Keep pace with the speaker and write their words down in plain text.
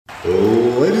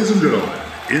Ladies and gentlemen,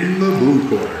 in the blue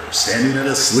corner, standing at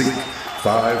a sleek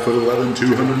 5'11",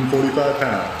 245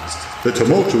 pounds, the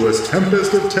tumultuous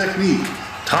tempest of technique,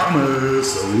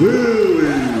 Thomas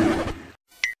Lilly.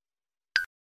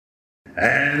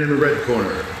 And in the red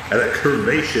corner, at a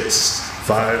curvaceous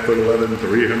 5'11",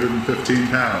 315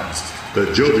 pounds,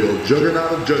 the jovial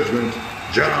juggernaut of judgment,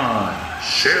 John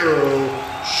Cheryl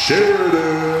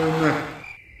Sheridan.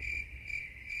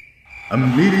 A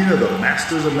meeting of the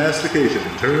masters of mastication.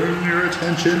 Turn your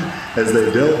attention as they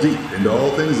delve deep into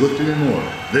all things lifting and more.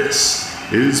 This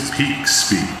is Peak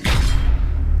Speak.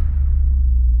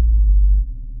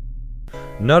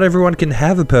 Not everyone can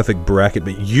have a perfect bracket,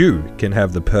 but you can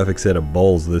have the perfect set of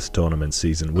balls this tournament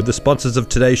season. With the sponsors of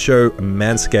today's show,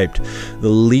 Manscaped, the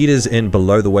leaders in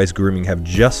below-the-waist grooming have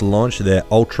just launched their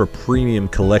ultra-premium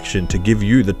collection to give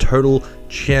you the total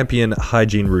champion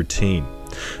hygiene routine.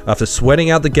 After sweating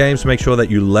out the games, make sure that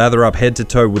you lather up head to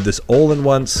toe with this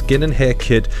all-in-one skin and hair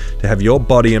kit to have your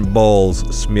body and balls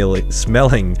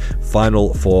smelling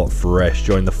Final Four fresh.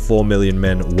 Join the 4 million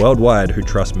men worldwide who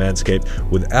trust Manscaped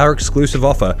with our exclusive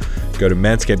offer. Go to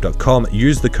manscaped.com,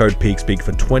 use the code PEAKSPEAK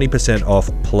for 20% off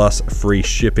plus free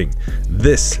shipping.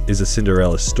 This is a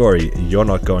Cinderella story you're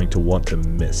not going to want to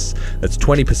miss. That's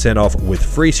 20% off with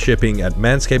free shipping at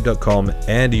manscaped.com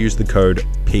and use the code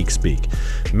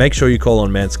PEAKSPEAK. Make sure you call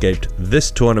on Manscaped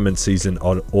this tournament season,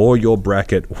 or your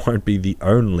bracket won't be the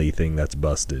only thing that's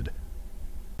busted.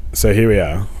 So here we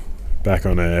are, back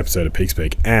on an episode of Peak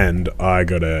Speak, and I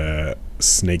got a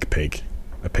sneak peek,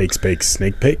 a Peak Speak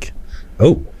sneak peek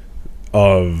of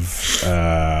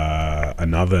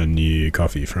another new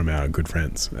coffee from our good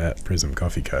friends at Prism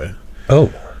Coffee Co.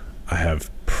 I have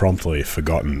promptly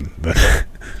forgotten the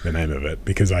name of it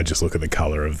because I just look at the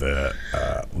color of the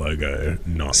logo,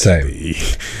 not the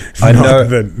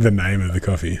name of the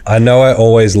coffee. I know I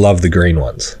always love the green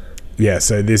ones. Yeah,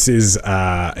 so this is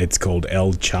it's called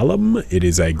El Chalam. It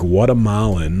is a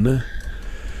Guatemalan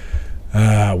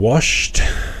washed.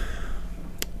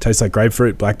 Tastes like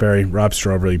grapefruit, blackberry, ripe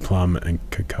strawberry, plum, and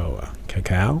cacao.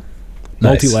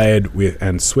 Nice. Multi-layered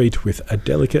and sweet with a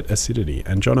delicate acidity.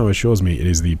 And Jono assures me it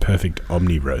is the perfect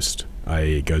omni roast,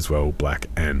 i.e. it goes well black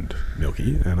and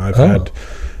milky. And I've had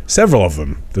several of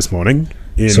them this morning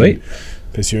in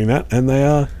pursuing that, and they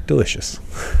are delicious.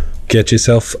 Get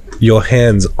yourself your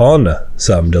hands on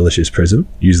some delicious Prism.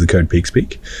 Use the code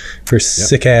PEAKSPEAK for a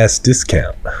sick-ass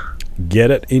discount. Get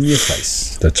it in your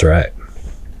face. That's right.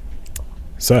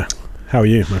 So, how are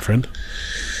you, my friend?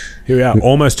 Here we are,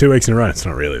 almost 2 weeks in a row. It's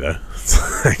not really, though.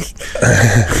 It's like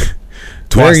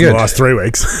twice in the last 3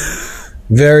 weeks.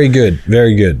 Very good,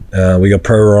 very good. We got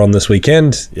Pro Raw on this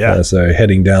weekend. Yeah. So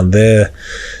heading down there,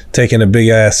 taking a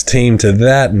big-ass team to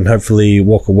that, and hopefully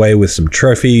walk away with some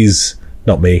trophies.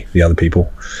 Not me, the other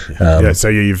people. So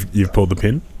you've pulled the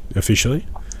pin officially?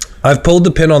 I've pulled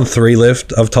the pin on 3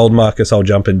 lift. I've told Marcus I'll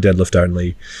jump in deadlift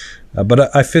only,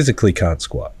 but I physically can't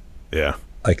squat. Yeah.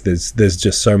 Like there's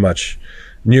just so much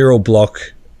neural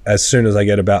block. As soon as I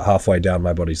get about halfway down,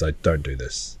 my body's like, don't do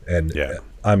this. And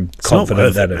I'm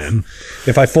confident that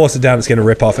if I force it down, it's going to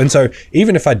rip off. And so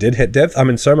even if I did hit depth,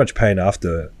 I'm in so much pain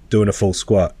after doing a full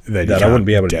squat that I wouldn't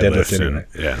be able to deadlift anyway.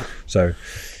 So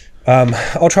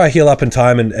I'll try heal up in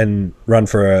time and run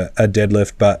for a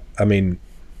deadlift. But I mean,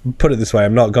 put it this way,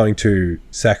 I'm not going to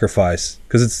sacrifice,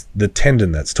 because it's the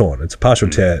tendon that's torn. It's a partial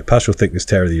tear, partial thickness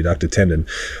tear of the adductor tendon.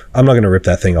 I'm not going to rip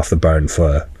that thing off the bone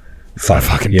for fun,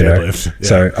 fucking deadlift. Yeah.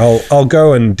 So I'll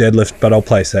go and deadlift, but I'll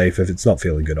play safe. If it's not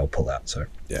feeling good, I'll pull out. So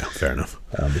yeah, fair enough.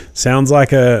 Sounds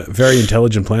like a very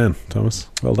intelligent plan, Thomas.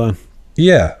 Well done.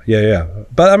 Yeah.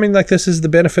 But I mean, like, this is the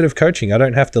benefit of coaching. I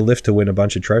don't have to lift to win a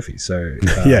bunch of trophies. So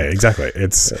yeah, exactly.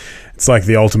 It's like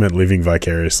the ultimate living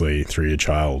vicariously through your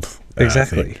child.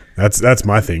 Exactly. That's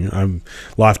my thing. I'm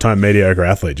lifetime mediocre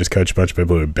athlete. Just coach a bunch of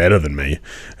people who are better than me,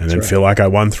 and then feel like I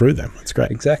won through them. It's great.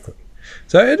 Exactly.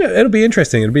 So it'll be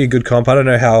interesting. It'll be a good comp. I don't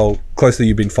know how closely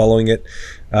you've been following it.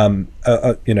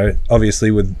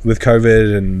 Obviously with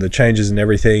COVID and the changes and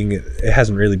everything, it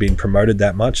hasn't really been promoted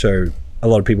that much. So a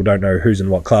lot of people don't know who's in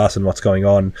what class and what's going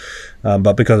on.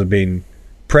 But because I've been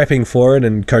prepping for it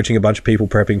and coaching a bunch of people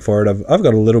prepping for it, I've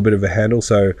got a little bit of a handle.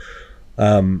 So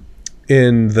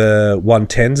in the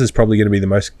 110s is probably going to be the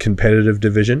most competitive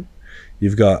division.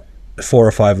 You've got 4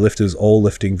 or 5 lifters all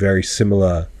lifting very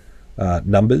similar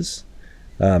numbers.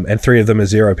 And 3 of them are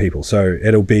 0 people. So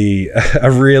it'll be a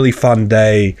really fun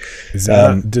day.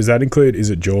 Does that include,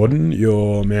 is it Jordan,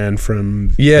 your man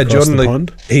from Jordan, the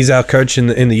pond? He's our coach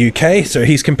in the UK. So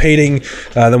he's competing.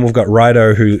 Then we've got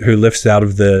Rido, who lifts out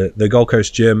of the Gold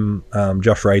Coast gym.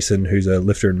 Josh Rayson, who's a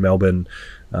lifter in Melbourne.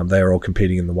 They are all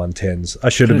competing in the 110s. I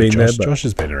should have been there, but Josh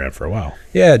has been around for a while.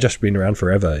 Yeah, Josh has been around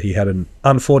forever. He had an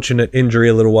unfortunate injury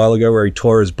a little while ago where he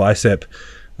tore his bicep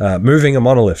moving a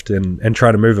monolift and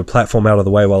trying to move a platform out of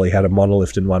the way while he had a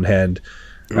monolift in one hand.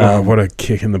 What a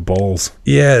kick in the balls.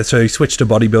 Yeah, so he switched to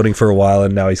bodybuilding for a while,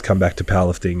 and now he's come back to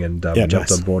powerlifting and jumped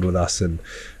nice. on board with us, and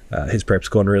his prep's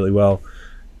gone really well.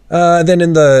 Then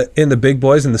in the big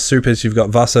boys, in the supers, you've got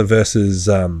Vasa versus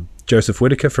Joseph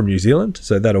Whittaker from New Zealand.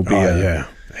 So that'll be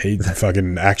He's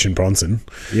fucking Action Bronson.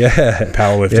 Yeah.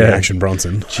 Powerlifting Action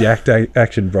Bronson. Jacked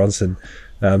Action Bronson.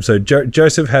 So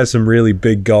Joseph has some really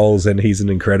big goals, and he's an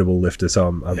incredible lifter. So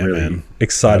I'm really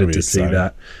excited to see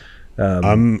that.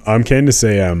 I'm keen to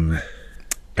see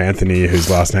Anthony, whose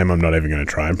last name I'm not even going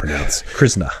to try and pronounce.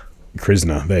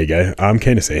 Krisna, there you go. I'm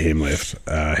keen to see him lift.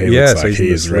 He looks like he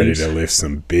is ready to lift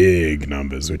some big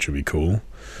numbers, which would be cool.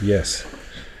 Yes.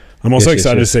 I'm also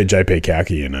excited to see JP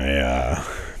Kauki in a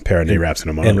pair of knee wraps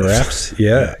and a monolift. Wraps,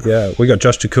 yeah. We got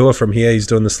Josh Takua from here. He's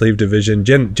doing the sleeve division.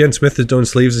 Jen Smith is doing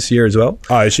sleeves this year as well.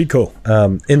 Oh, is she cool?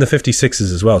 In the 56s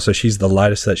as well. So she's the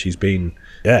lightest that she's been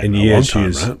in years. She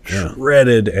is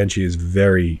shredded, and she is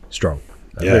very strong.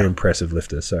 A very impressive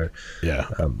lifter. So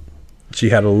she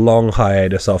had a long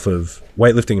hiatus off of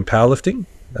weightlifting and powerlifting,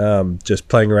 just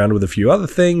playing around with a few other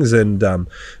things, and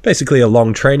basically a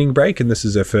long training break. And this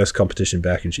is her first competition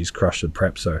back, and she's crushed at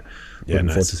prep. So looking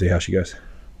forward to see how she goes.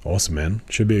 Awesome, man.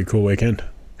 Should be a cool weekend.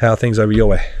 How are things over your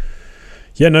way?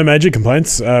 Yeah, no major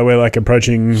complaints. We're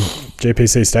approaching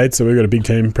GPC State, so we've got a big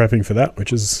team prepping for that,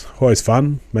 which is always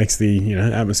fun. Makes the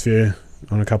atmosphere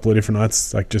on a couple of different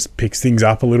nights just picks things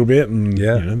up a little bit, and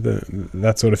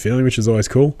that sort of feeling, which is always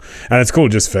cool. And it's cool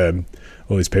just for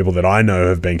all these people that I know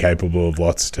have been capable of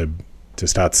lots to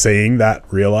start seeing that,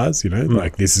 realize,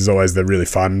 this is always the really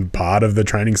fun part of the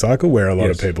training cycle, where a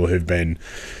lot of people who've been,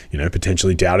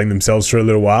 potentially doubting themselves for a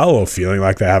little while or feeling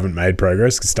like they haven't made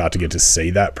progress start to get to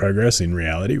see that progress in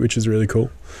reality, which is really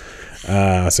cool.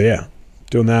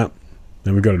 Doing that.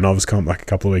 Then we've got a novice comp a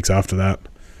couple of weeks after that,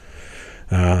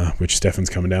 which Stefan's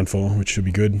coming down for, which should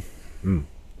be good.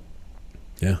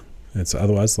 Yeah.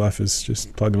 Otherwise life is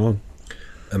just plugging on.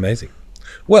 Amazing.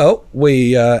 Well,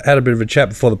 we had a bit of a chat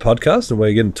before the podcast, and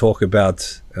we're going to talk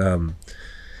about,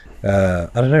 I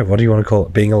don't know, what do you want to call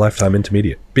it? Being a lifetime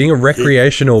intermediate. Being a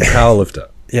recreational powerlifter.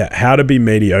 Yeah, how to be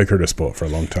mediocre at a sport for a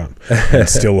long time and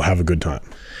still have a good time.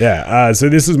 Yeah, so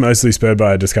this is mostly spurred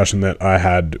by a discussion that I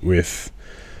had with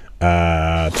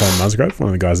Tom Musgrove, one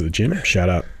of the guys at the gym. Shout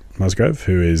out Musgrove,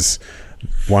 who is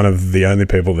one of the only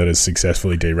people that has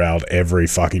successfully derailed every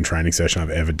fucking training session I've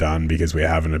ever done, because we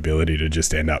have an ability to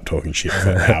just end up talking shit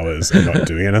for hours and not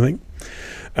doing anything.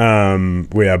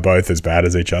 We are both as bad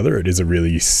as each other. It is a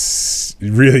really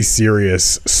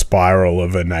serious spiral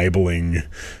of enabling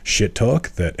shit talk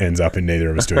that ends up in neither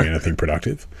of us doing anything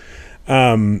productive.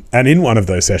 And in one of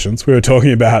those sessions, we were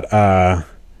talking about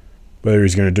whether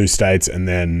he's going to do states and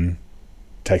then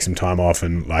take some time off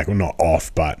and not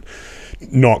off, but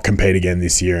not compete again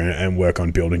this year and work on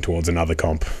building towards another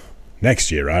comp next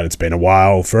year, right? It's been a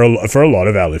while for a lot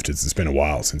of our lifters. It's been a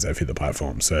while since they've hit the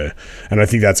platform. So, and I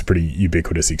think that's a pretty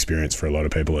ubiquitous experience for a lot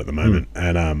of people at the moment.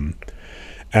 And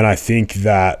I think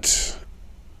that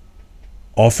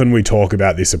often we talk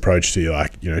about this approach to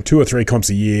 2 or 3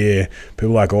 comps a year,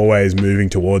 people always moving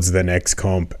towards the next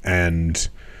comp. And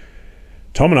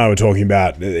Tom and I were talking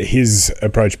about his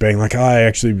approach being I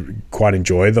actually quite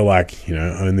enjoy the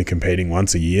only competing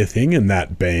once a year thing, and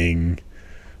that being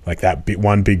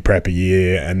one big prep a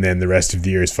year, and then the rest of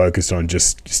the year is focused on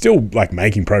just still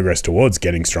making progress towards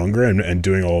getting stronger and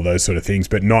doing all of those sort of things,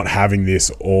 but not having this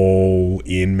all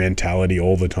in mentality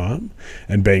all the time,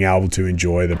 and being able to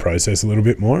enjoy the process a little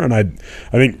bit more. And I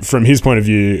think from his point of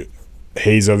view,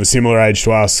 he's of a similar age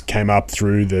to us, came up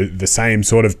through the same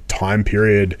sort of time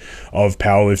period of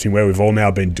powerlifting where we've all now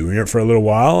been doing it for a little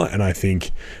while. And I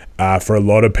think for a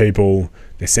lot of people,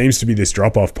 there seems to be this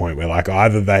drop-off point where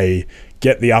either they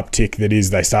get the uptick that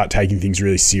is they start taking things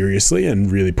really seriously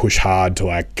and really push hard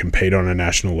to compete on a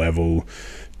national level,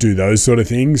 do those sort of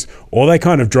things, or they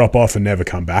kind of drop off and never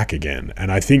come back again.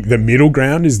 And I think the middle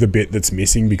ground is the bit that's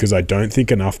missing, because I don't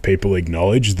think enough people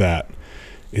acknowledge that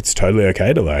it's totally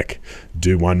okay to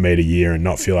do 1 meet a year and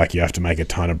not feel like you have to make a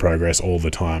ton of progress all the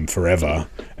time forever.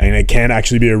 And it can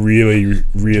actually be a really,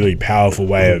 really powerful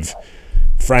way of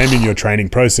framing your training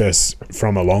process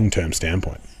from a long-term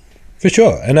standpoint. For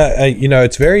sure. And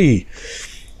it's very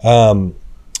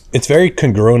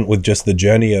congruent with just the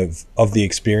journey of the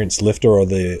experienced lifter or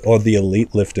the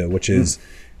elite lifter, which is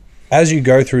as you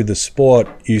go through the sport,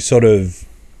 you sort of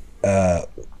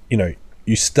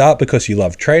you start because you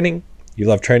love training. You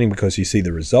love training because you see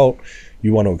the result.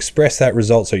 You want to express that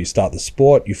result, so you start the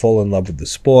sport. You fall in love with the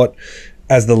sport.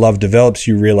 As the love develops,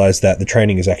 you realize that the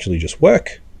training is actually just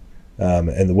work,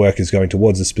 and the work is going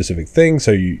towards a specific thing,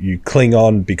 so you cling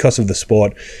on because of the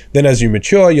sport. Then as you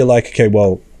mature, you're like, okay,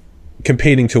 well,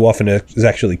 competing too often is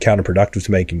actually counterproductive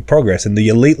to making progress. And the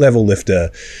elite level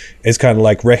lifter is kind of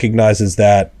like recognizes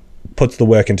that, puts the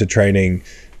work into training,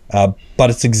 but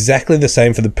it's exactly the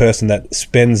same for the person that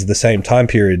spends the same time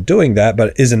period doing that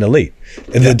but isn't elite.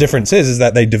 And the difference is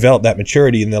that they develop that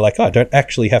maturity and they're like, oh, I don't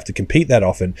actually have to compete that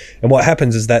often. And what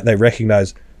happens is that they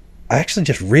recognize, I actually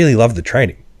just really love the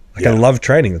training. Like, I love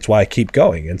training. That's why I keep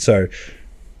going. And so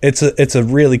it's a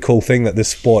really cool thing that this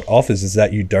sport offers, is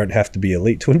that you don't have to be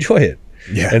elite to enjoy it.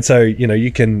 Yeah. And so,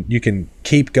 you can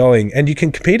keep going, and you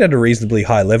can compete at a reasonably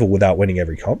high level without winning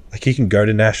every comp. Like, you can go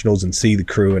to nationals and see the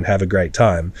crew and have a great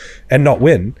time and not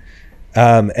win,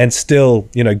 and still,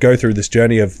 go through this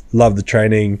journey of love the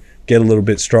training, get a little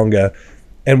bit stronger.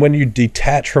 And when you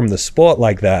detach from the sport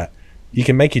like that, you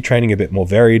can make your training a bit more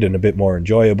varied and a bit more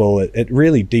enjoyable. It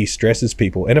really de-stresses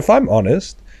people. And if I'm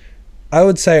honest, I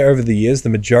would say over the years, the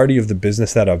majority of the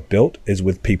business that I've built is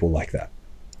with people like that.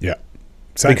 Yeah.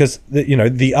 Same. Because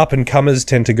the up and comers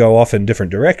tend to go off in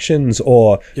different directions,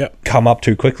 or come up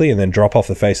too quickly and then drop off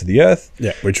the face of the earth.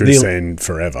 Yeah, which we've seen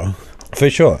forever. For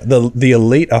sure. The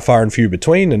elite are far and few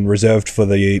between and reserved for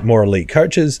the more elite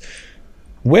coaches.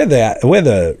 Where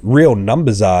the real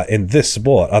numbers are in this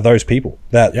sport are those people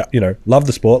that love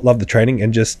the sport, love the training,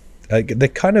 and just they're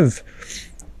not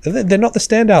the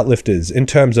standout lifters in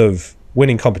terms of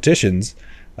winning competitions.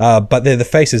 But they're the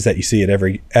faces that you see at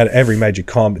every major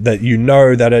comp that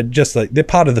that are just like, they're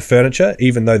part of the furniture,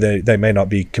 even though they may not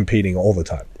be competing all the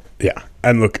time. Yeah.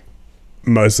 And look,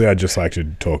 mostly I'd just like to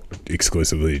talk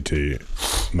exclusively to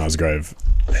Musgrove.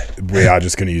 We are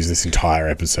just going to use this entire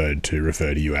episode to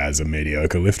refer to you as a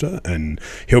mediocre lifter, and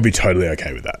he'll be totally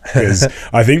okay with that. Because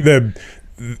I think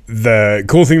the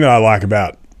cool thing that I like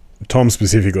about Tom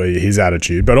specifically, his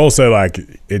attitude, but also like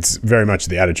it's very much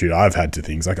the attitude I've had to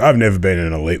things. Like, I've never been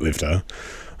an elite lifter.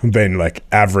 I've been like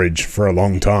average for a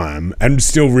long time and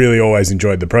still really always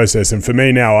enjoyed the process. And for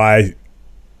me now,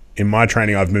 in my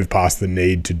training, I've moved past the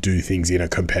need to do things in a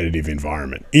competitive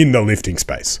environment in the lifting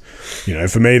space.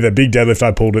 For me, the big deadlift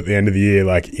I pulled at the end of the year,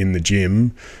 like in the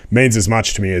gym, means as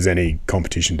much to me as any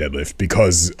competition deadlift,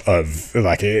 because of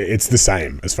like, it's the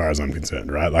same as far as I'm concerned,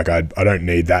 right? Like, I don't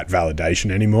need that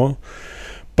validation anymore,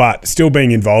 but still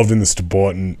being involved in the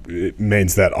sport, and it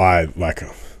means that I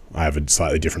have a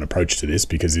slightly different approach to this,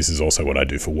 because this is also what I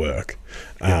do for work.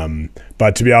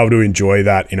 But to be able to enjoy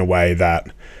that in a way that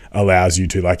allows you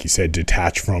to, like you said,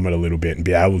 detach from it a little bit and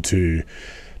be able to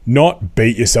not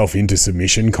beat yourself into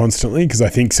submission constantly. Because I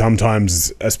think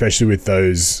sometimes, especially with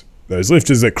those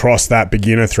lifters that cross that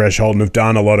beginner threshold and have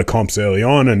done a lot of comps early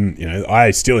on, and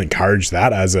I still encourage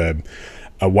that as a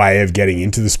way of getting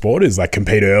into the sport, is like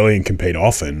compete early and compete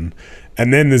often.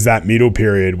 And then there's that middle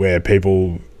period where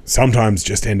people sometimes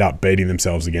just end up beating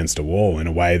themselves against a wall in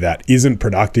a way that isn't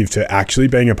productive to actually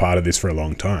being a part of this for a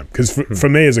long time. Because for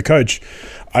me as a coach,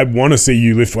 I want to see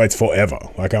you lift weights forever.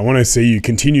 Like, I want to see you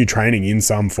continue training in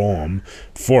some form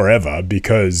forever,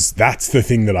 because that's the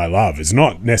thing that I love. It's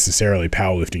not necessarily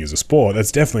powerlifting as a sport.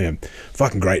 That's definitely a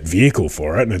fucking great vehicle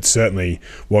for it, and it's certainly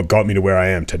what got me to where I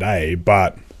am today.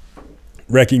 But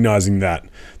recognizing that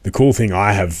the cool thing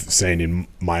I have seen in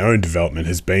my own development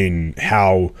has been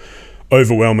how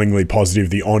overwhelmingly positive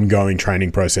the ongoing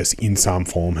training process in some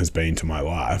form has been to my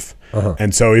life.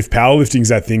 And so if powerlifting is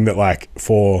that thing that, like,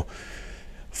 for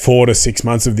 4 to 6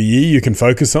 months of the year you can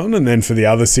focus on, and then for the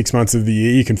other 6 months of the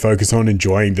year you can focus on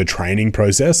enjoying the training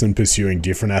process and pursuing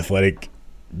different athletic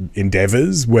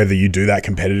endeavors, whether you do that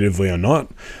competitively or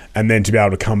not, and then to be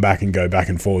able to come back and go back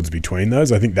and forwards between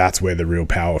those, I think that's where the real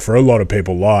power for a lot of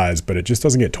people lies, but it just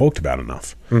doesn't get talked about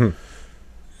enough.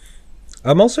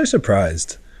 I'm also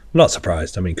surprised. Not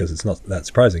surprised, I mean, because it's not that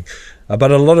surprising, but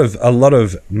a lot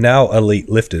of now elite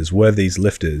lifters were these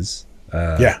lifters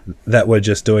that were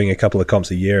just doing a couple of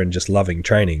comps a year and just loving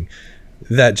training,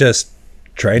 that just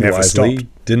trained wisely,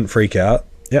 didn't freak out,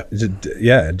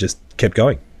 just kept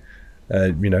going.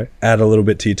 Add a little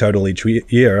bit to your total each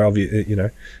year.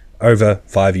 Over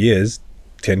 5 years,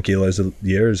 10 kilos a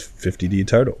year is 50 to your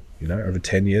total. Over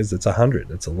 10 years, that's 100.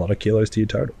 That's a lot of kilos to your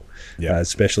total.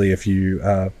 Especially if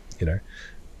you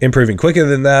improving quicker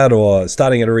than that, or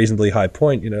starting at a reasonably high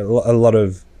point. A lot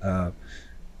of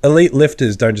elite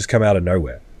lifters don't just come out of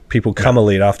nowhere. People come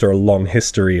elite after a long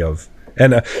history of,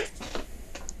 and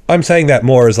I'm saying that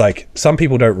more as like, some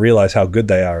people don't realize how good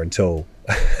they are until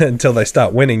until they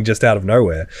start winning just out of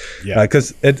nowhere. Yeah.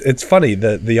 Because it's funny,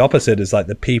 the opposite is like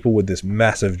the people with this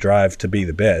massive drive to be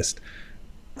the best.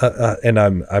 And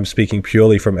I'm speaking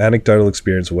purely from anecdotal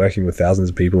experience, working with thousands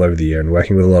of people over the year and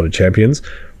working with a lot of champions.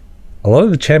 A lot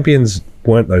of the champions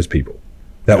weren't those people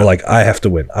that were like, I have to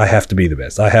win, I have to be the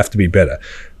best, I have to be better.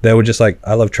 They were just like,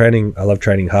 I love training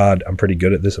hard, I'm pretty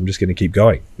good at this, I'm just going to keep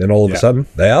going. Then all of a sudden,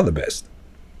 they are the best.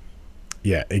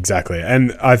 Yeah, exactly.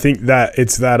 And I think that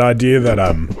it's that idea that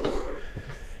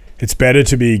it's better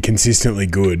to be consistently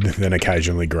good than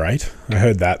occasionally great. I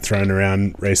heard that thrown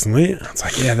around recently. It's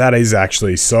like, yeah, that is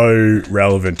actually so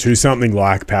relevant to something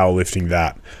like powerlifting,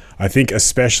 that I think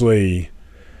especially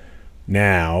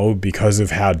now, because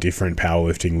of how different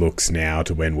powerlifting looks now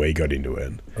to when we got into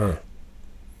it,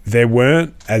 there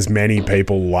weren't as many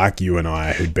people like you and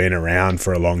I who'd been around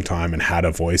for a long time and had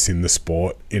a voice in the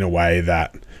sport in a way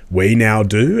that we now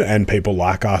do and people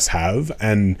like us have.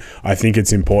 And I think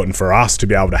it's important for us to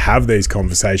be able to have these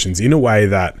conversations in a way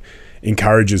that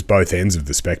encourages both ends of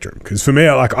the spectrum. Because for me,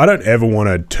 like, I don't ever want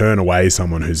to turn away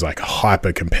someone who's like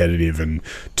hyper competitive and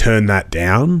turn that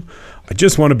down. I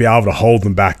just want to be able to hold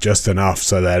them back just enough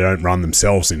so they don't run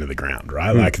themselves into the ground,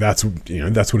 right? Like that's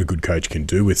what a good coach can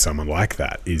do with someone like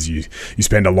that, is you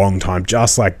spend a long time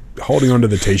just like holding onto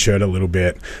the t-shirt a little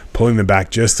bit, pulling them back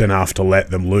just enough to let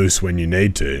them loose when you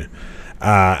need to.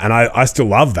 And I still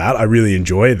love that. I really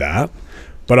enjoy that.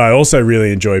 But I also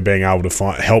really enjoy being able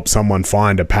to help someone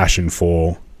find a passion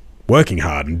for working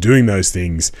hard and doing those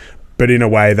things, but in a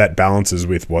way that balances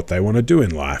with what they want to do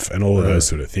in life and all of those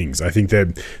sort of things. I think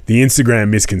that the Instagram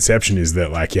misconception is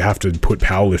that like you have to put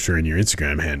powerlifter in your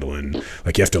Instagram handle and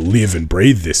like you have to live and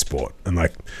breathe this sport. And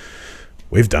like,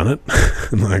 we've done it.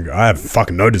 And like, I have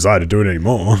fucking no desire to do it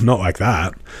anymore. Not like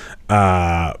that.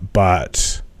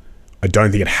 But I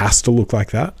don't think it has to look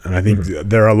like that. And I think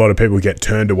there are a lot of people who get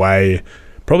turned away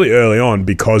probably early on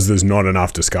because there's not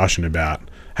enough discussion about,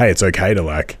 hey, it's okay to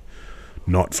like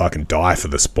not fucking die for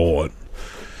the sport.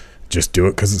 Just do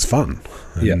it because it's fun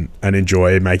and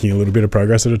enjoy making a little bit of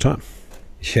progress at a time.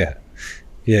 Yeah.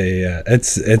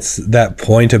 It's that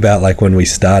point about like when we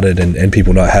started and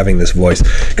people not having this voice,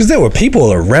 because there were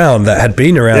people around that had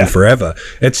been around forever.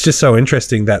 It's just so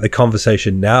interesting that the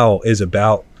conversation now is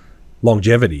about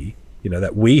longevity,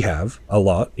 that we have a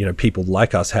lot, people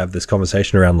like us have this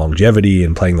conversation around longevity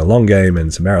and playing the long game, and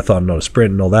it's a marathon, not a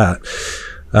sprint, and all that.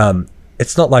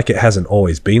 It's not like it hasn't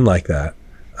always been like that.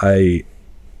 I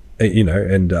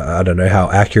don't know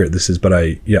how accurate this is, but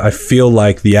I feel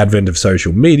like the advent of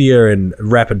social media and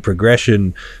rapid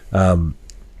progression, and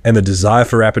the desire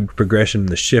for rapid progression,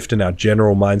 the shift in our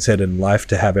general mindset in life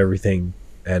to have everything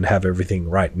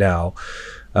right now,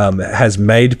 has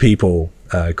made people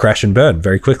crash and burn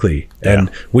very quickly.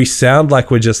 And we sound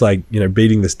like we're just like,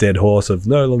 beating this dead horse of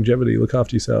no longevity, look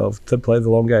after yourself, to play the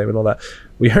long game and all that.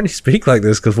 We only speak like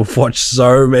this because we've watched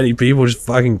so many people just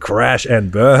fucking crash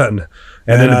and burn,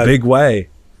 and in a big way.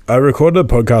 I recorded a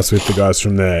podcast with the guys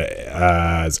from the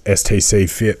STC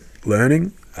Fit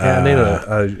Learning.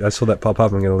 I saw that pop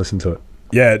up. I'm going to listen to it.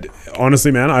 Yeah, honestly,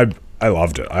 man, I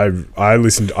loved it. I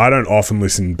listened. I don't often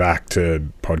listen back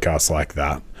to podcasts like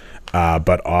that,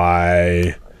 but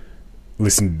I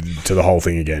listened to the whole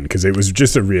thing again because it was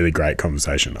just a really great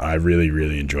conversation. I really,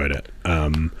 really enjoyed it.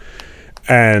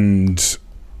 And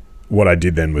what I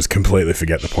did then was completely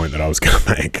forget the point that I was going to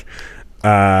make.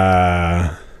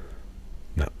 No,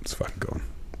 it's fucking gone.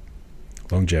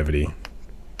 Longevity,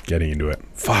 getting into it.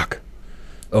 Fuck.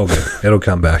 Okay, it'll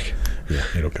come back. Yeah,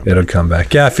 it'll come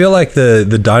back. Yeah, I feel like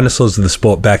the dinosaurs of the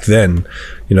sport back then,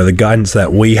 the guidance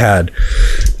that we had,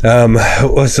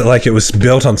 was like it was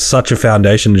built on such a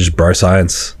foundation of just bro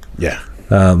science. Yeah.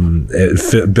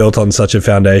 Built on such a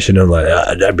foundation of like,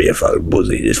 don't be a fucking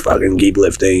pussy, just fucking keep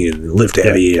lifting and lift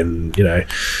heavy, and the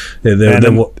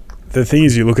thing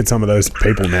is, you look at some of those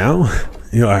people now,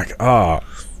 you're like, I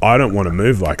don't want to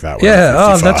move like that.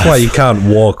 Yeah, that's why you can't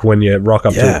walk when you rock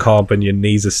up to a comp and your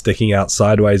knees are sticking out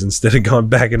sideways instead of going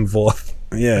back and forth.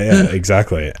 Yeah,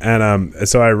 exactly. And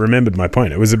so I remembered my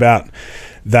point. It was about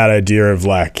that idea of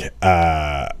like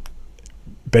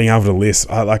being able to list.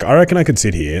 I reckon I could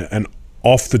sit here and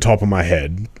off the top of my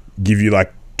head give you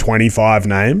like 25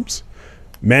 names,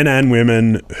 men and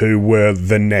women, who were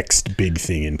the next big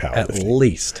thing in powerlifting. At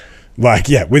least. Like,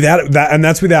 yeah, without that, and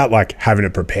that's without like having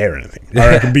to prepare anything. I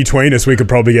reckon between us, we could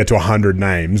probably get to 100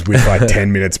 names with like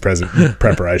 10 minutes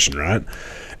preparation, right?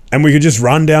 And we could just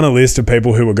run down a list of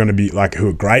people who were going to be like, who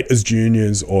were great as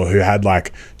juniors or who had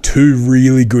like 2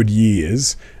 really good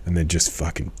years and then just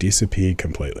fucking disappeared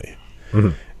completely. Mm-hmm.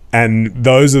 And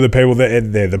those are the people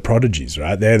that they're the prodigies,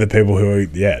 right? They're the people who are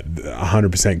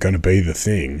 100% going to be the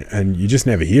thing, and you just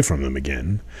never hear from them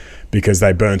again because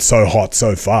they burn so hot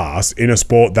so fast in a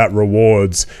sport that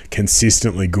rewards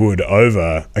consistently good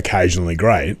over occasionally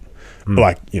great.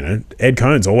 Like, Ed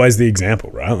Cohn's always the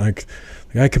example, right? Like,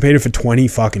 the guy competed for 20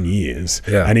 fucking years,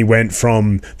 and he went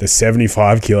from the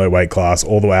 75 kilo weight class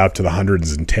all the way up to the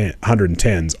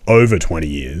 110s over 20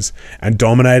 years and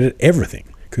dominated everything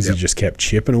because he just kept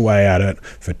chipping away at it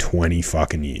for 20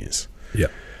 fucking years. Yeah.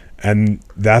 And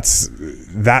that's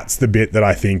the bit that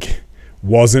I think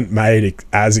wasn't made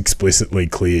as explicitly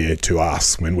clear to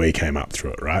us when we came up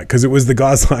through it, right? Because it was the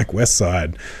guys like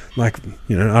Westside, like,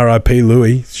 R.I.P.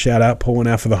 Louis, shout out, pouring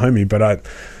out for the homie, but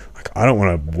I don't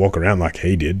want to walk around like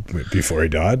he did before he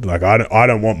died. Like, I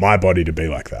don't want my body to be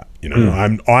like that.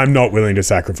 I'm not willing to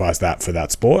sacrifice that for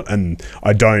that sport, and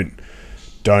I don't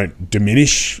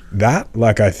diminish that.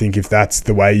 Like, I think if that's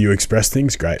the way you express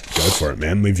things, great, go for it,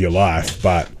 man. Live your life,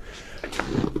 but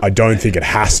I don't think it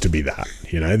has to be that.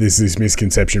 There's this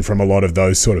misconception from a lot of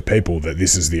those sort of people that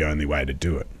this is the only way to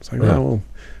do it. It's like, well,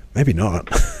 maybe not.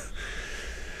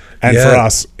 And for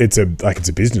us, it's a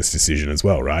business decision as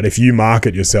well, right? If you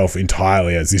market yourself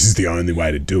entirely as this is the only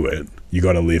way to do it, you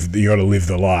got to live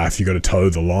the life, you got to toe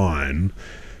the line.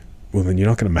 Well, then you're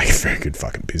not going to make a very good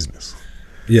fucking business.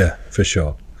 Yeah, for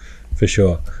sure.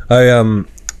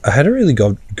 I had a really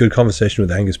good conversation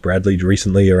with Angus Bradley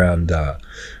recently around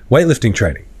weightlifting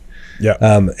training. Yeah.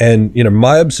 And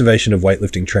my observation of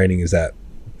weightlifting training is that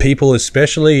people,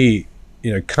 especially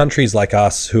countries like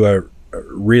us who are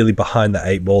really behind the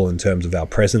 8 ball in terms of our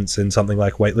presence in something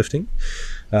like weightlifting.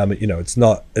 It's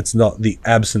not the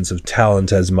absence of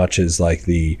talent as much as like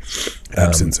the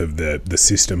absence of the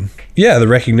system. Yeah, the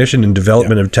recognition and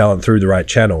development of talent through the right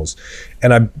channels.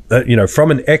 And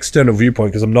from an external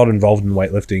viewpoint, because I'm not involved in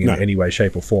weightlifting in any way,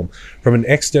 shape, or form, from an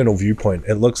external viewpoint,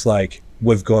 it looks like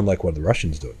we've gone like, what are the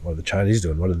Russians doing? What are the Chinese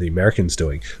doing? What are the Americans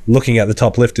doing? Looking at the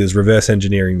top lifters, reverse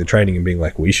engineering the training and being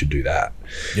like, we should do that.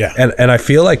 Yeah. And I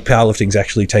feel like powerlifting's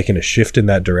actually taken a shift in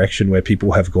that direction where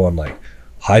people have gone like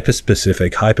hyper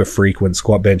specific, hyper frequent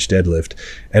squat, bench, deadlift.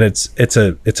 And it's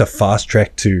a fast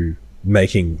track to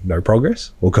making no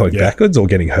progress or going backwards or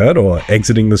getting hurt or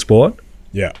exiting the sport.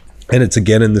 Yeah. And it's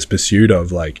again in this pursuit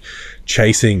of like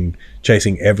chasing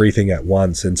everything at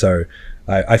once. And so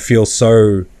I feel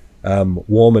so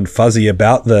warm and fuzzy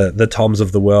about the Toms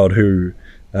of the world who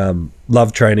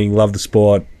love training, love the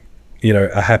sport,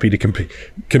 are happy to compete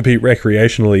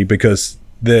recreationally because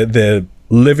they're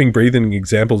living, breathing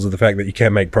examples of the fact that you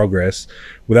can make progress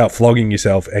without flogging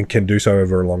yourself and can do so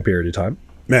over a long period of time.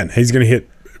 Man, he's going to hit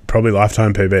probably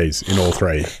lifetime PBs in all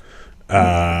 3.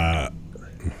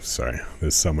 Sorry,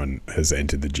 there's someone has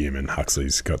entered the gym and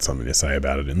Huxley's got something to say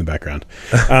about it in the background.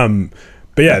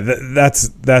 But yeah, that's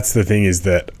the thing, is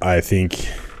that I think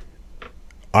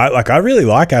I really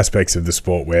like aspects of the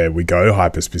sport where we go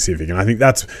hyper specific, and I think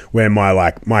that's where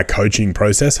my coaching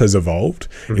process has evolved.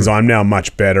 Is I'm now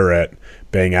much better at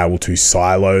being able to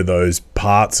silo those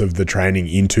parts of the training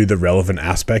into the relevant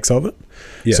aspects of it.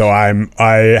 Yes. So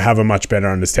I have a much better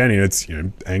understanding. It's,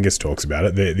 Angus talks about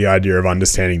it, the idea of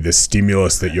understanding the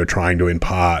stimulus that you're trying to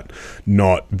impart,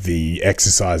 not the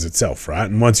exercise itself, right?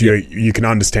 And once you can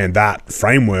understand that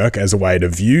framework as a way to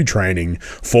view training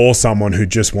for someone who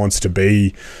just wants to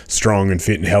be strong and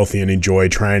fit and healthy and enjoy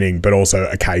training, but also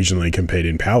occasionally compete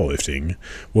in powerlifting,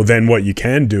 well, then what you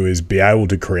can do is be able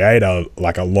to create a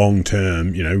long-term,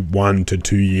 1 to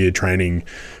 2 year training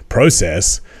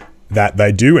process that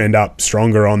they do end up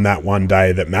stronger on that one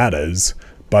day that matters,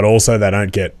 but also they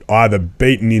don't get either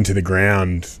beaten into the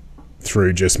ground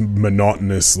through just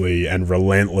monotonously and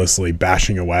relentlessly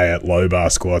bashing away at low bar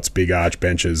squats, big arch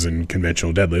benches, and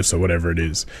conventional deadlifts or whatever it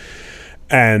is,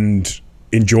 and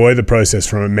enjoy the process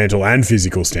from a mental and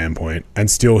physical standpoint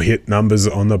and still hit numbers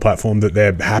on the platform that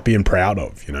they're happy and proud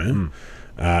of, And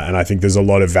I think there's a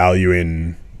lot of value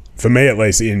in, for me at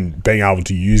least, in being able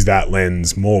to use that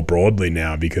lens more broadly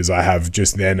now, because I have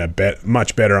just then a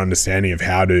much better understanding of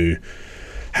how to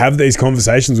have these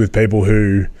conversations with people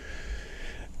who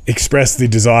express the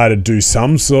desire to do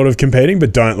some sort of competing,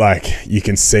 but don't, you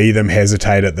can see them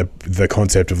hesitate at the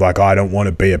concept of I don't want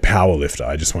to be a power lifter,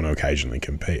 I just want to occasionally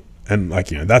compete. And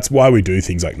that's why we do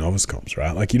things like novice comps,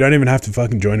 right? You don't even have to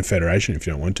fucking join a federation if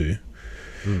you don't want to.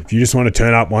 If you just want to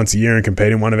turn up once a year and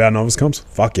compete in one of our novice comps,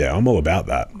 fuck yeah, I'm all about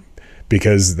that.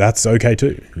 Because that's okay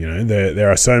too. There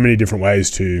are so many different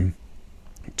ways to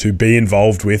be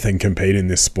involved with and compete in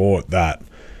this sport that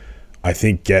I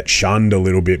think get shunned a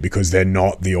little bit because they're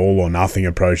not the all or nothing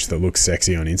approach that looks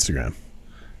sexy on Instagram.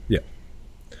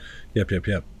 Yep.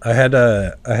 I had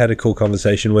a cool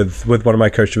conversation with one of my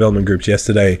coach development groups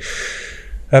yesterday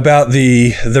about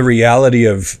the reality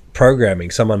of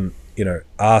programming. Someone,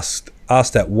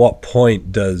 asked at what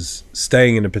point does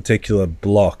staying in a particular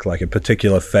block, like a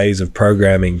particular phase of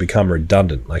programming, become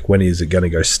redundant? Like, when is it going to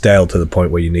go stale to the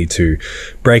point where you need to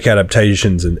break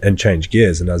adaptations and change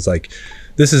gears? And I was like,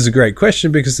 this is a great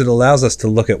question, because it allows us to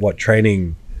look at what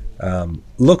training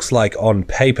looks like on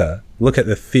paper, look at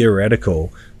the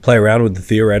theoretical, play around with the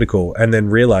theoretical, and then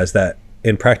realize that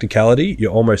in practicality, you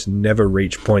almost never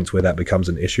reach points where that becomes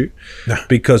an issue. No.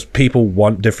 Because people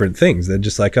want different things. They're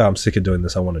just like, oh, I'm sick of doing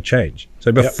this, I want to change.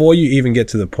 So before you even get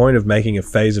to the point of making a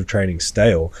phase of training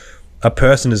stale, a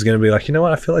person is going to be like, you know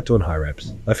what, I feel like doing high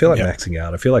reps. I feel like maxing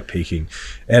out. I feel like peaking.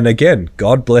 And again,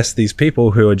 God bless these people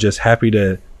who are just happy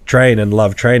to train and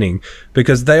love training,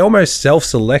 because they almost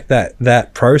self-select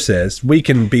that process. We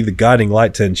can be the guiding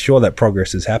light to ensure that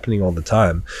progress is happening all the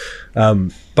time.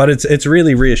 But it's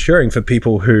really reassuring for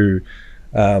people who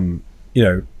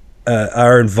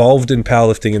are involved in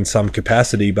powerlifting in some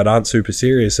capacity but aren't super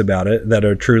serious about it, that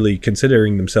are truly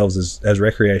considering themselves as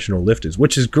recreational lifters,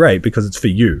 which is great because it's for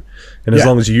you. And as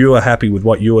long as you are happy with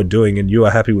what you are doing and you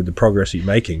are happy with the progress you're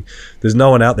making, there's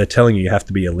no one out there telling you have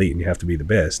to be elite and you have to be the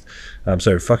best.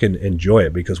 So fucking enjoy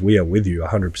it, because we are with you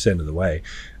 100% of the way.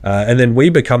 And then we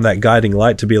become that guiding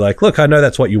light to be like, look, I know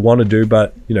that's what you want to do,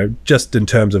 but just in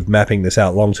terms of mapping this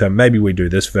out long term, maybe we do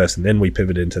this first and then we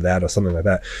pivot into that or something like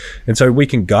that. And so we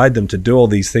can guide them to do all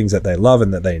these things that they love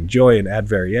and that they enjoy, and add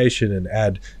variation and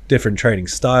add different training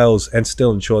styles, and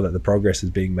still ensure that the progress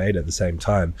is being made at the same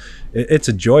time. It's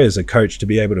a joy as a coach to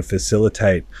be able to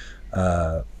facilitate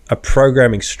a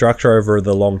programming structure over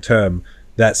the long term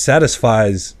that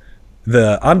satisfies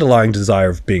the underlying desire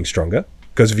of being stronger.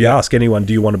 Because if you ask anyone,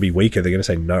 do you want to be weaker, they're going to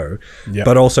say no.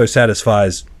 But also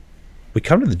satisfies, we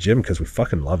come to the gym because we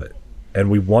fucking love it and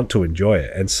we want to enjoy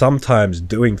it. And sometimes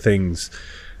doing things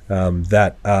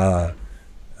that are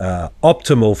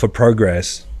optimal for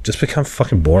progress just become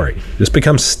fucking boring, just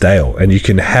become stale. And you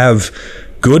can have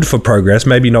good for progress,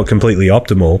 maybe not completely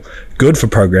optimal, good for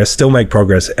progress, still make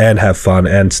progress and have fun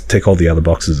and tick all the other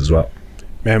boxes as well.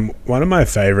 Man, one of my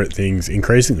favorite things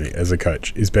increasingly as a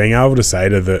coach is being able to say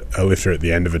to a lifter at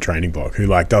the end of a training block who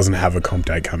doesn't have a comp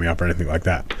date coming up or anything like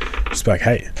that, just be like,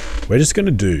 hey, we're just going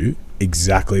to do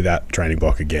exactly that training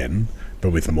block again, but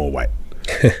with more weight.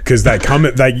 Because they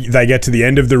get to the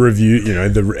end of the review,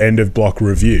 the end of block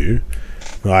review,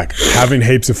 like having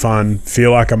heaps of fun,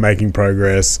 feel like I'm making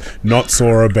progress, not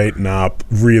sore or beaten up,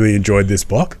 really enjoyed this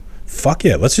block. Fuck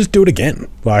yeah, let's just do it again.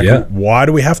 Why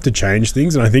do we have to change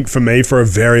things? And I think for me, for a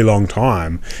very long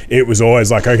time, it was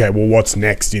always like, okay, well, what's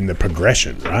next in the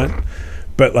progression, right?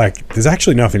 But there's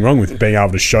actually nothing wrong with being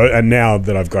able to show, and now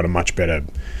that I've got a much better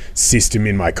system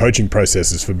in my coaching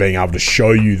processes for being able to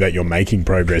show you that you're making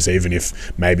progress, even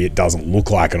if maybe it doesn't look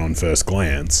like it on first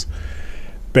glance,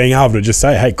 being able to just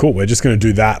say, hey, cool, we're just going to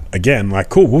do that again.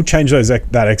 Cool, we'll change that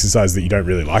exercise that you don't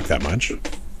really like that much.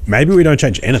 Maybe we don't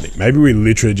change anything. Maybe we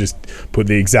literally just put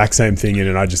the exact same thing in,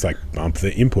 and I just bump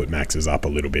the input maxes up a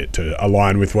little bit to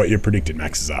align with what your predicted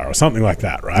maxes are or something like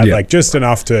that, right? Just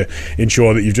enough to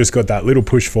ensure that you've just got that little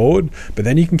push forward, but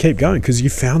then you can keep going because you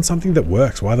found something that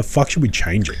works. Why the fuck should we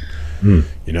change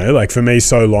it? For me,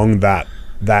 so long that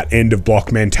end of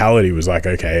block mentality was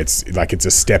okay, it's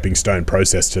a stepping stone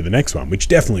process to the next one, which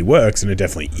definitely works, and it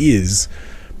definitely is,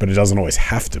 but it doesn't always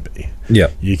have to be.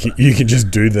 You can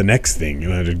just do the next thing,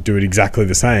 to do it exactly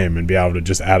the same and be able to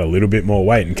just add a little bit more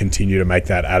weight and continue to make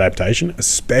that adaptation,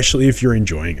 especially if you're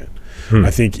enjoying it.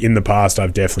 I think in the past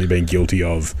I've definitely been guilty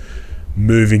of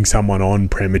moving someone on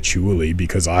prematurely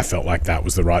because I felt like that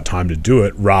was the right time to do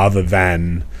it, rather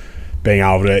than being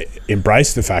able to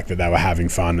embrace the fact that they were having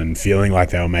fun and feeling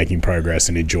like they were making progress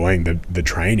and enjoying the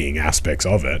training aspects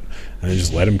of it, and then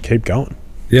just let them keep going.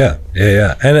 Yeah.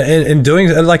 And doing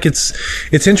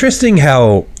it's interesting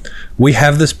how we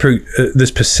have this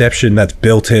perception that's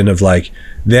built in of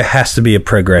there has to be a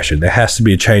progression, there has to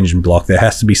be a change in block, there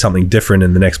has to be something different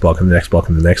in the next block and the next block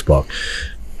and the next block.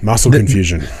 Muscle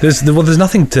confusion. There's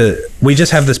nothing to. We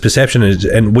just have this perception,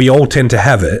 and we all tend to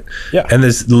have it. And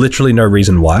there's literally no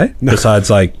reason why, besides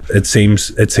it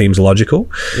seems logical.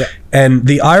 And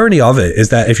the irony of it is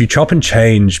that if you chop and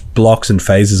change blocks and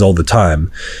phases all the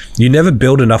time, you never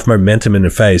build enough momentum in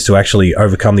a phase to actually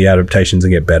overcome the adaptations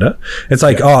and get better. It's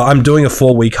I'm doing a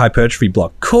 4-week hypertrophy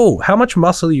block. Cool. How much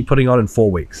muscle are you putting on in 4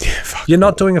 weeks? You're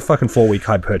not doing a fucking 4-week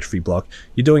hypertrophy block.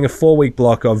 You're doing a 4-week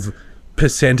block of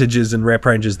percentages and rep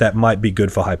ranges that might be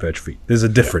good for hypertrophy. There's a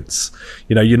difference.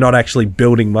 You know, you're not actually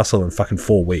building muscle in fucking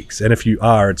 4 weeks, and if you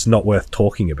are, it's not worth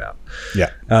talking about.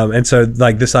 Yeah. And so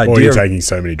like this idea, or you're taking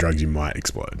so many drugs you might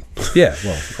explode. Yeah,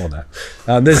 well, all that.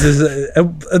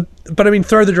 But I mean,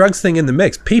 throw the drugs thing in the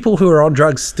mix. People who are on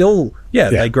drugs still,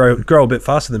 they grow a bit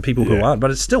faster than people who aren't,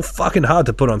 but it's still fucking hard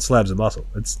to put on slabs of muscle.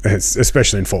 It's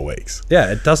especially in 4 weeks.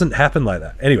 Yeah, it doesn't happen like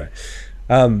that. Anyway,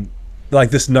 like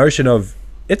this notion of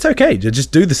it's okay to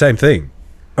just do the same thing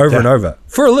over and over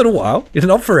for a little while,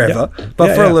 not forever,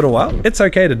 but for a little while, it's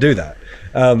okay to do that.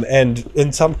 And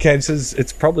in some cases,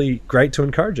 it's probably great to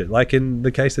encourage it. Like in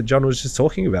the case that John was just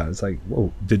talking about, it's like,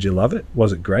 well, did you love it?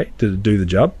 Was it great? Did it do the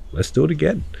job? Let's do it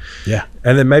again. Yeah.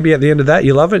 And then maybe at the end of that,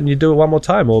 you love it and you do it one more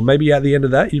time. Or maybe at the end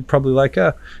of that, you'd probably like,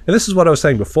 and this is what I was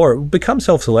saying before, it will become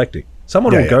self-selecting.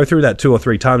 Someone will go through that 2 or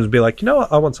 3 times and be like, you know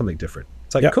what? I want something different.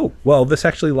 It's like, cool. Well, this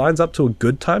actually lines up to a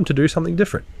good time to do something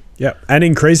different. Yeah. And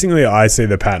increasingly, I see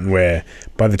the pattern where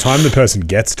by the time the person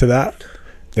gets to that,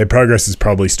 their progress is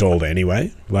probably stalled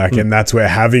anyway. Like, and that's where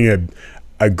having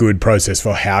a good process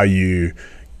for how you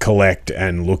collect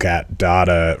and look at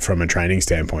data from a training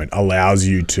standpoint allows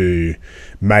you to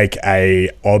make a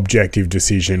objective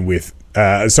decision with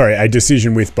a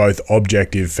decision with both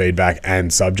objective feedback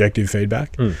and subjective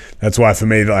feedback. That's why for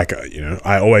me, like, you know,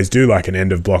 I always do like an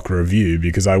end of block review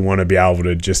because I want to be able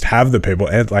to just have the people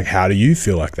and like, how do you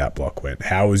feel like that block went?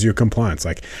 How was your compliance?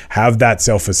 Like, have that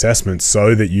self-assessment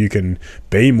so that you can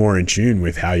be more in tune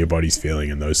with how your body's feeling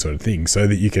and those sort of things, so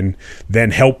that you can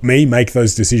then help me make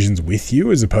those decisions with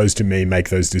you as opposed to me make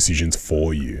those decisions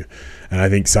for you. And I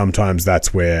think sometimes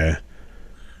that's where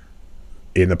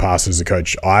in the past as a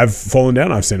coach I've fallen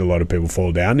down, I've seen a lot of people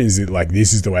fall down, is it like,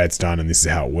 this is the way it's done and this is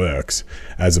how it works,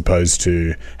 as opposed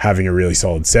to having a really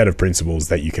solid set of principles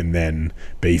that you can then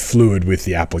be fluid with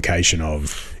the application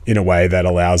of in a way that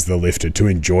allows the lifter to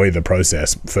enjoy the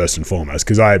process first and foremost.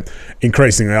 Because I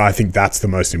think that's the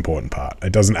most important part.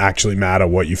 It doesn't actually matter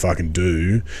what you fucking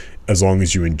do as long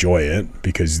as you enjoy it,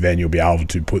 because then you'll be able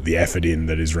to put the effort in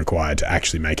that is required to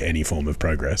actually make any form of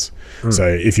progress. So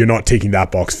if you're not ticking that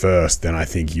box first, then I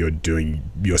think you're doing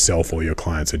yourself or your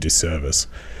clients a disservice.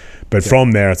 But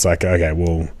from there, it's like, okay,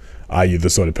 well, are you the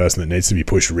sort of person that needs to be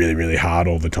pushed really, really hard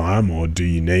all the time, or do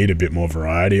you need a bit more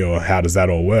variety, or how does that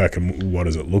all work, and what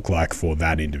does it look like for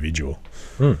that individual?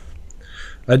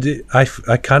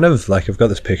 I kind of like, I've got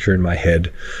this picture in my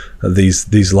head of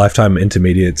these lifetime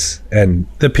intermediates and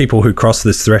the people who cross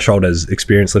this threshold as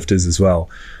experienced lifters as well.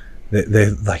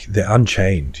 They're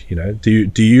unchained, you know.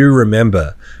 Do you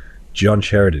remember John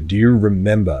Sheridan? Do you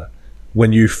remember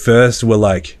when you first were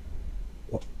like,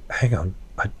 well, hang on,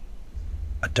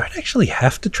 I don't actually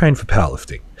have to train for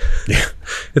powerlifting? Yeah.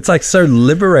 It's like so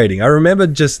liberating. I remember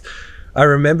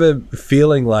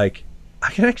feeling like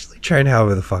I can actually train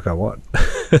however the fuck I want.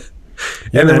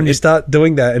 And then when you start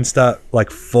doing that and start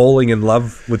like falling in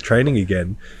love with training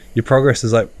again, your progress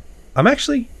is like,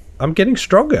 I'm getting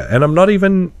stronger, and I'm not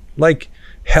even like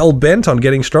hell bent on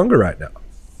getting stronger right now.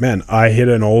 Man, I hit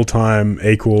an all-time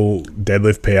equal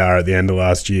deadlift PR at the end of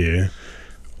last year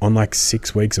on like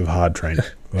 6 weeks of hard training.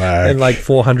 And like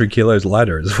 400 kilos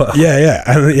lighter as well.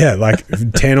 Yeah, like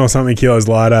 10 or something kilos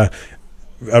lighter.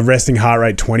 A resting heart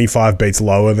rate 25 beats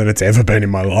lower than it's ever been in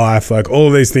my life. Like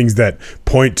all these things that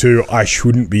point to I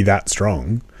shouldn't be that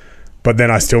strong, but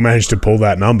then I still managed to pull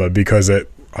that number because I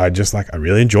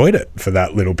really enjoyed it for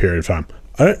that little period of time.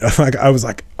 I was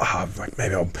like,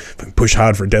 maybe I'll push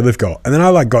hard for a deadlift goal. And then I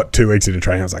like got 2 weeks into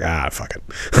training. I was like, fuck it.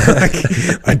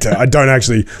 I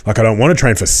don't want to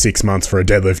train for 6 months for a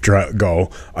deadlift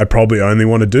goal. I probably only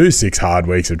want to do 6 hard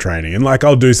weeks of training. And like,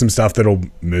 I'll do some stuff that'll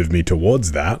move me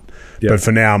towards that. Yep. But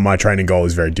for now, my training goal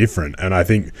is very different. And I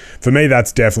think for me,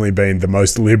 that's definitely been the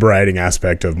most liberating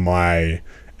aspect of my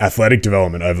athletic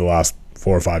development over the last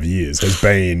 4 or 5 years, has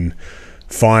been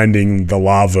finding the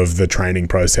love of the training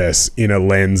process in a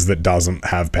lens that doesn't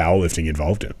have powerlifting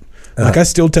involved in it. Like I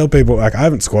still tell people, like I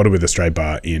haven't squatted with a straight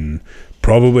bar in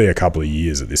probably a couple of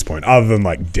years at this point, other than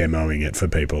like demoing it for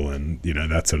people and, you know,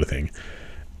 that sort of thing.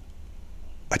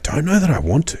 I don't know that I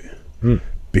want to,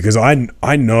 because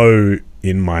I know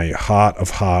in my heart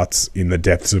of hearts, in the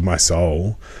depths of my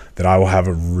soul, that I will have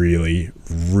a really,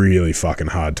 really fucking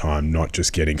hard time not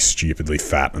just getting stupidly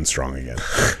fat and strong again.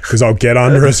 Because I'll get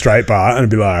under a straight bar and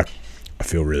be like, I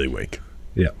feel really weak.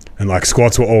 Yeah. And like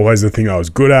squats were always the thing I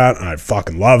was good at, and I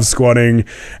fucking love squatting.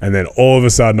 And then all of a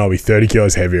sudden I'll be 30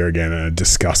 kilos heavier again and a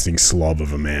disgusting slob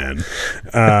of a man.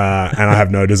 And I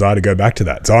have no desire to go back to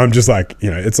that. So I'm just like,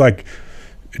 you know, it's like,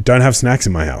 don't have snacks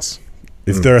in my house.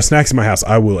 If there are snacks in my house,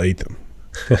 I will eat them.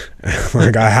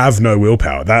 Like, I have no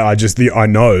willpower. I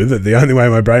know that the only way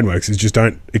my brain works is just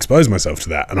don't expose myself to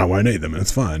that, and I won't eat them, and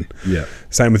it's fine. Yeah.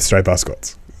 Same with straight bar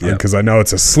squats. Yeah. Because I know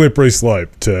it's a slippery slope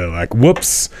to, like,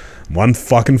 whoops,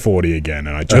 140 again,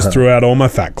 and I just threw out all my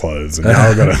fat clothes, and now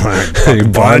I've got to,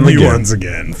 like, buy new ones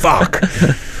again. Fuck.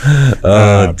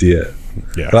 Oh, dear.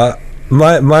 Yeah. But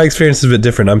my experience is a bit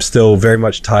different. I'm still very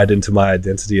much tied into my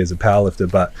identity as a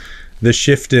powerlifter, but the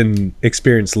shift in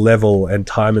experience level and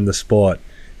time in the sport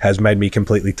has made me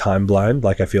completely time blind.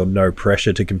 Like, I feel no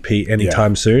pressure to compete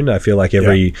anytime soon. I feel like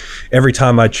every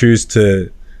time I choose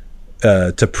to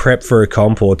prep for a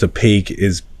comp or to peak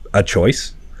is a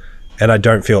choice, and I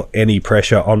don't feel any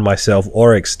pressure on myself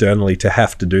or externally to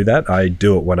have to do that. I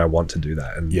do it when I want to do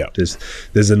that, and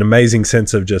there's an amazing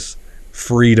sense of just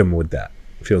freedom with that.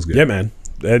 It feels good. Yeah, man.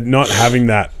 Not having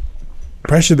that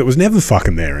pressure that was never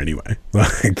fucking there anyway.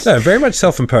 Like, no, very much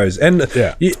self-imposed, and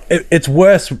it's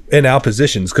worse in our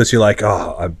positions because you're like,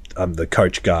 oh, I'm the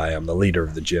coach guy, I'm the leader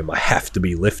of the gym, I have to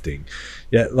be lifting.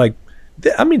 Yeah, like,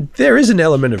 I mean, there is an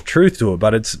element of truth to it,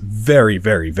 but it's very,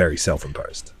 very, very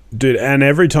self-imposed. Dude, and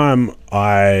every time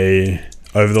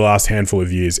over the last handful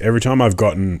of years, every time I've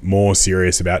gotten more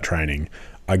serious about training,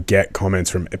 I get comments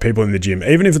from people in the gym,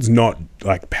 even if it's not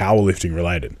like powerlifting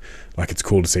related. Like, it's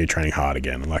cool to see you training hard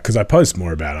again. Like, because I post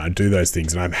more about it, I do those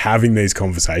things, and I'm having these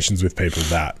conversations with people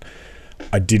that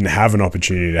I didn't have an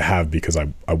opportunity to have because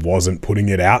I wasn't putting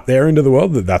it out there into the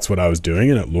world, that's what I was doing,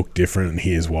 and it looked different, and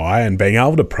here's why. And being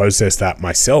able to process that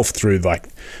myself through, like,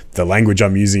 the language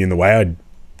I'm using and the way I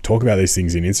talk about these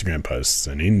things in Instagram posts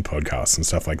and in podcasts and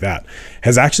stuff like that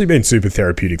has actually been super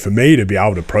therapeutic for me to be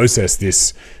able to process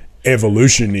this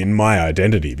evolution in my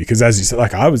identity. Because, as you said,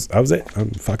 like, I'm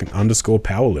fucking underscore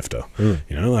powerlifter.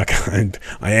 You know, like,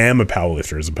 I am a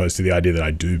powerlifter as opposed to the idea that I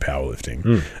do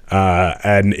powerlifting.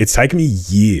 And it's taken me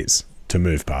years to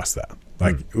move past that,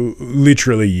 like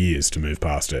literally years to move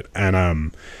past it.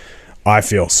 And I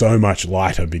feel so much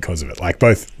lighter because of it, like,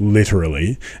 both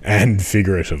literally and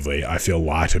figuratively. I feel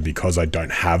lighter because I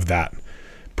don't have that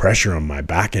pressure on my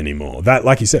back anymore. That,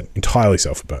 like you said, entirely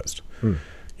self-imposed.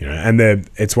 You know, and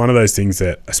it's one of those things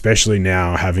that, especially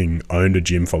now, having owned a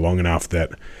gym for long enough,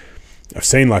 that I've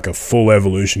seen like a full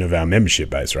evolution of our membership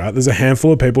base, right? There's a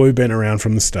handful of people who've been around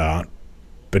from the start,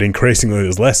 but increasingly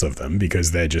there's less of them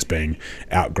because they're just being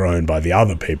outgrown by the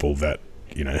other people that,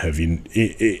 you know, have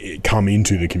come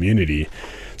into the community.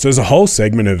 So there's a whole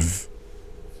segment of,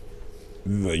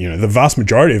 you know, the vast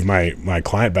majority of my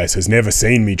client base has never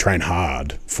seen me train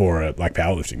hard for a like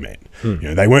powerlifting meet. You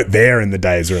know, they weren't there in the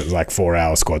days where it was like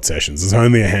 4-hour squat sessions. There's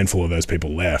only a handful of those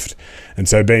people left. And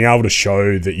so being able to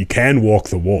show that you can walk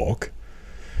the walk,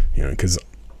 you know, because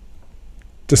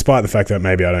despite the fact that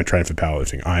maybe I don't train for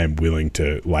powerlifting, I am willing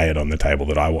to lay it on the table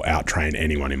that I will out-train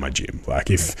anyone in my gym.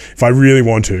 Like, if I really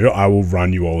want to, I will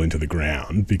run you all into the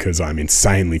ground because I'm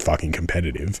insanely fucking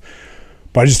competitive.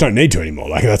 But I just don't need to anymore.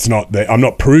 Like, I'm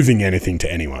not proving anything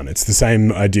to anyone. It's the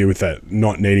same idea with that,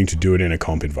 not needing to do it in a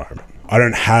comp environment.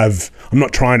 I'm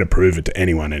not trying to prove it to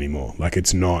anyone anymore. Like,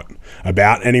 it's not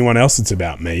about anyone else, it's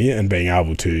about me, and being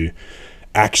able to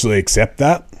actually accept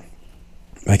that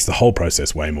makes the whole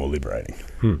process way more liberating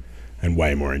and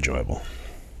way more enjoyable.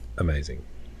 Amazing.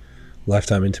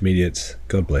 Lifetime Intermediates,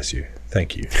 God bless you.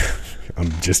 Thank you.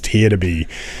 I'm just here to be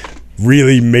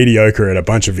really mediocre at a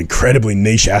bunch of incredibly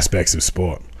niche aspects of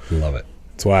sport. Love it.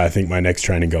 That's why I think my next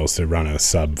training goal is to run a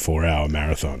sub 4-hour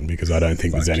marathon, because I don't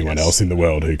think there's anyone else in the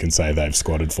world who can say they've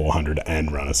squatted 400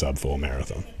 and run a sub 4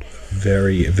 marathon.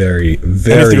 Very, very, very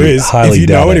and if there is, highly if you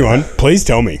know doubt anyone, please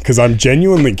tell me, because I'm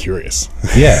genuinely curious.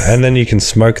 Yeah, and then you can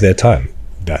smoke their time.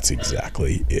 That's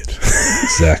exactly it.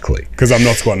 Exactly. Because I'm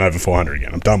not squatting over 400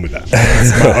 again. I'm done with that.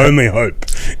 That's my only hope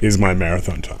is my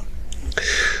marathon time.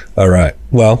 All right.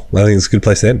 Well, I think it's a good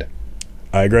place to end.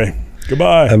 I agree.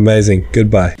 Goodbye. Amazing.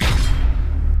 Goodbye.